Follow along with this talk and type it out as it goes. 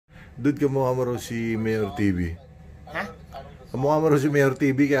Dude, kamukha mo raw si Mayor TV. Ha? Kamukha mo raw si Mayor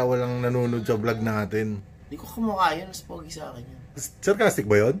TV kaya walang nanonood sa vlog natin. Hindi ko kamukha yun. Mas pogi sa akin yun. Sarcastic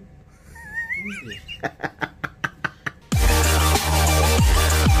ba yun? Hindi.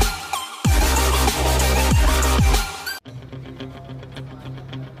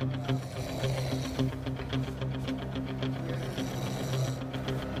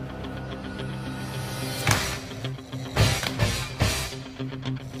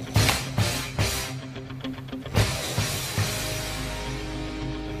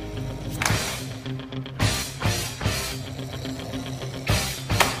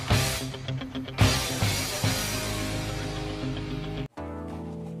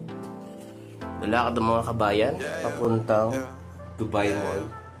 Lalakad ang mga kabayan papuntang Dubai Mall.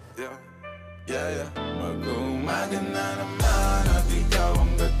 Mag-umaga na naman at ikaw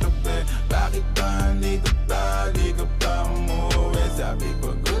ang gatabi. Bakit ba nandito pa? Di ka pa umuwi. Sabi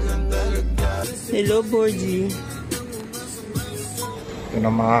pagod lang talaga. Hello, Borgie. Ito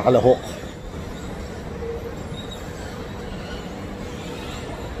na mga kalahok.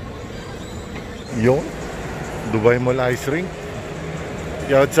 Yun, Dubai Mall Ice Rink.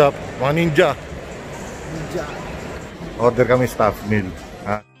 Yeah, what's up? Mga ninja. Order kami staff meal.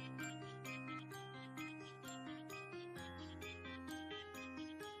 Ha?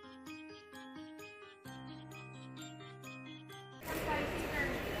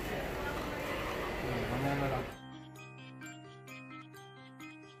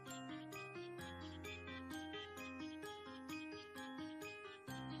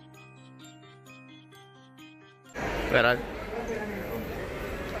 Pero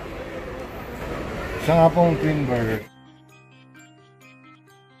Siya nga pong twin burger.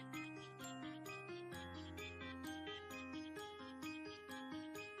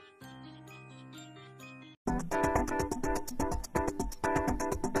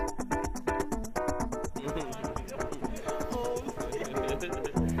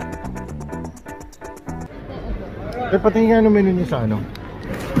 Pati nga ano menu niyo sa ano?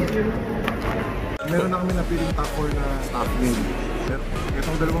 Meron na kami napiling top 4 na staff meal.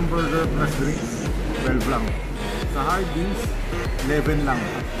 Itong dalawang burger plus drinks, 12 lang. Sa hard beans, 11 lang.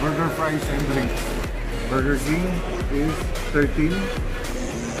 Burger, fries, and drinks. Burger King is 13.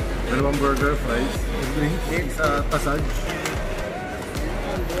 Dalawang burger, fries, and drinks. Sa Tasaj.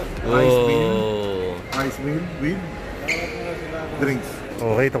 Rice meal with drinks.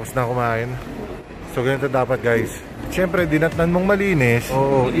 Okay, tapos na kumain. So ganito dapat guys. Siyempre, dinatnan mong malinis.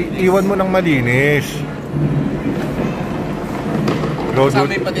 Oo, iwan mo ng malinis. Go,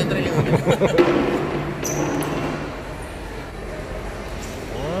 sabi pa dito rin yung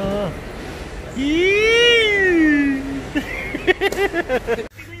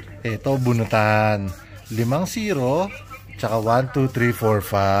Ito, bunutan. 5-0, tsaka 1, 2, 3, 4,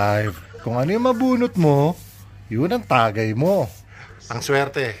 5. Kung ano yung mabunot mo, yun ang tagay mo. Ang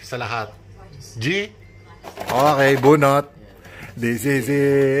swerte sa lahat. G? Okay, bunot. This is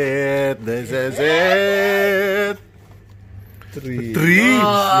it. This is it. 3.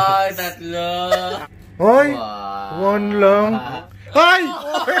 Ay, tatlo. Hoy! 1 lang. Hoy!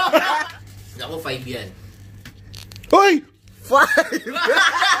 Ako, 5 yan. Hoy! 5!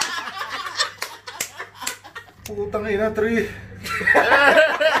 Putang ina, 3.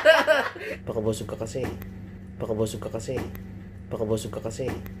 Pakabusog ka kasi. Pakabusog ka kasi. Pakabusog ka kasi.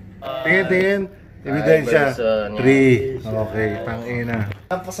 Tingin. Ebidensya. 3. Okay, tang ina.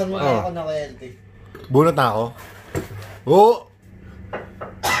 Tapasan mo na ako na KLT. Bunot na ako. Oo!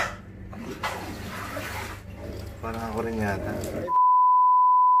 Parang ako rin yata.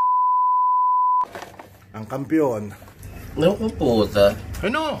 Ang kampiyon. Naku puta.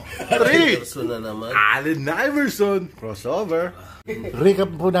 Ano? 3! Person na naman. Allen Iverson. Crossover. Recap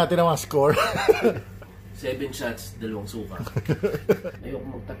po natin ang mga score. 7 shots, 2 suka. Ayoko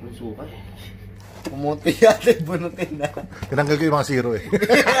magtatlong suka eh. Pumunti yata, bunutin na. Tinanggal ko yung mga 0 eh.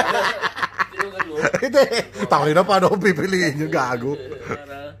 Hindi. Takot na paano kung pipiliin yung gago.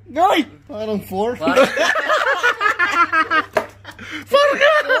 Goy! Parang 4.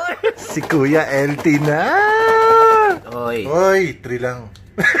 Si Kuya LT na. Oy. Oy, 3 lang.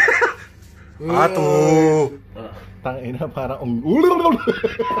 2. Tangina parang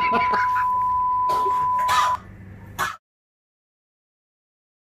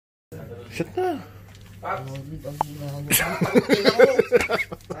shit na.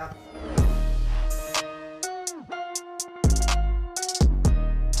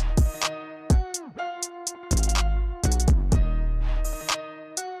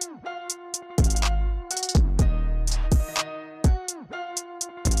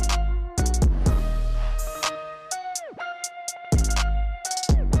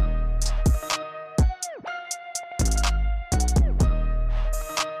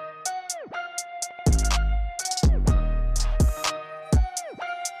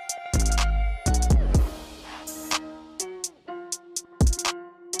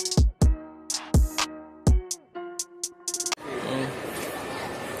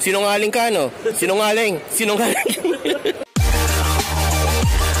 Sinungaling ka, no? Sinungaling.